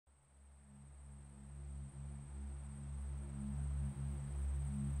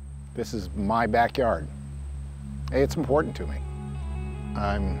This is my backyard. It's important to me.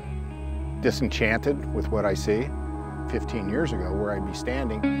 I'm disenchanted with what I see. 15 years ago, where I'd be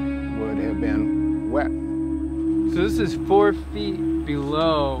standing would have been wet. So this is 4 feet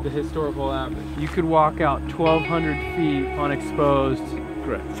below the historical average. You could walk out 1,200 feet unexposed.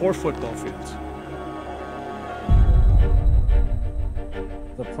 Correct. 4 football fields.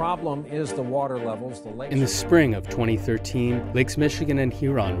 The problem is the water levels. In the spring of 2013, Lakes Michigan and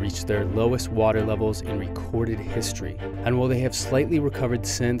Huron reached their lowest water levels in recorded history. And while they have slightly recovered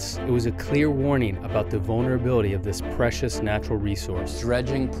since, it was a clear warning about the vulnerability of this precious natural resource.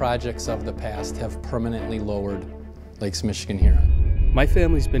 Dredging projects of the past have permanently lowered Lakes Michigan Huron. My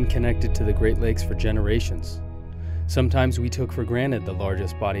family's been connected to the Great Lakes for generations. Sometimes we took for granted the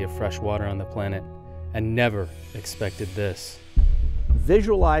largest body of fresh water on the planet and never expected this.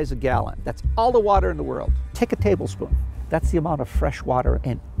 Visualize a gallon. That's all the water in the world. Take a tablespoon. That's the amount of fresh water,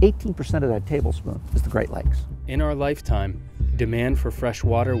 and 18% of that tablespoon is the Great Lakes. In our lifetime, demand for fresh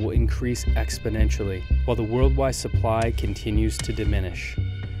water will increase exponentially, while the worldwide supply continues to diminish.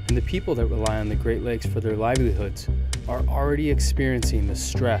 And the people that rely on the Great Lakes for their livelihoods are already experiencing the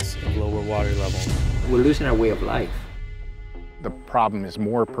stress of lower water levels. We're losing our way of life. The problem is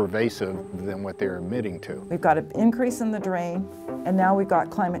more pervasive than what they're admitting to. We've got an increase in the drain, and now we've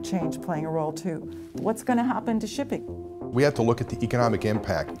got climate change playing a role too. What's going to happen to shipping? We have to look at the economic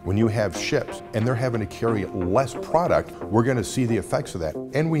impact. When you have ships and they're having to carry less product, we're going to see the effects of that,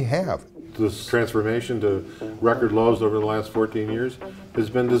 and we have. This transformation to record lows over the last 14 years has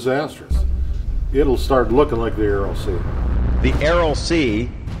been disastrous. It'll start looking like the Aral Sea. The Aral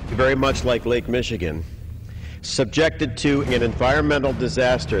Sea, very much like Lake Michigan, subjected to an environmental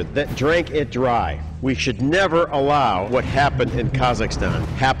disaster that drank it dry. We should never allow what happened in Kazakhstan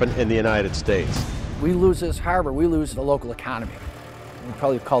happen in the United States. We lose this harbor, we lose the local economy. We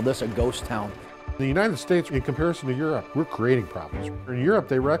probably call this a ghost town. The United States, in comparison to Europe, we're creating problems. In Europe,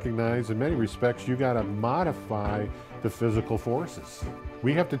 they recognize in many respects you got to modify the physical forces.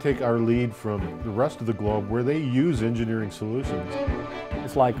 We have to take our lead from the rest of the globe where they use engineering solutions.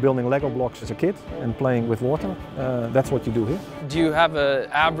 It's like building Lego blocks as a kid and playing with water. That's what you do here. Do you have an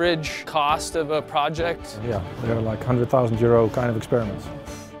average cost of a project? Yeah, they're like €100,000 kind of experiments.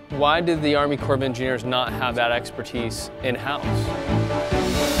 Why did the Army Corps of Engineers not have that expertise in-house?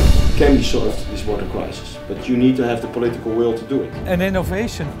 Can be solved, this water crisis, but you need to have the political will to do it. An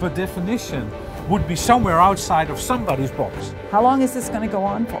innovation, per definition, would be somewhere outside of somebody's box. How long is this going to go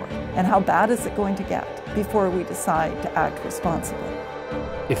on for? And how bad is it going to get before we decide to act responsibly?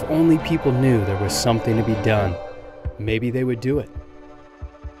 If only people knew there was something to be done, maybe they would do it.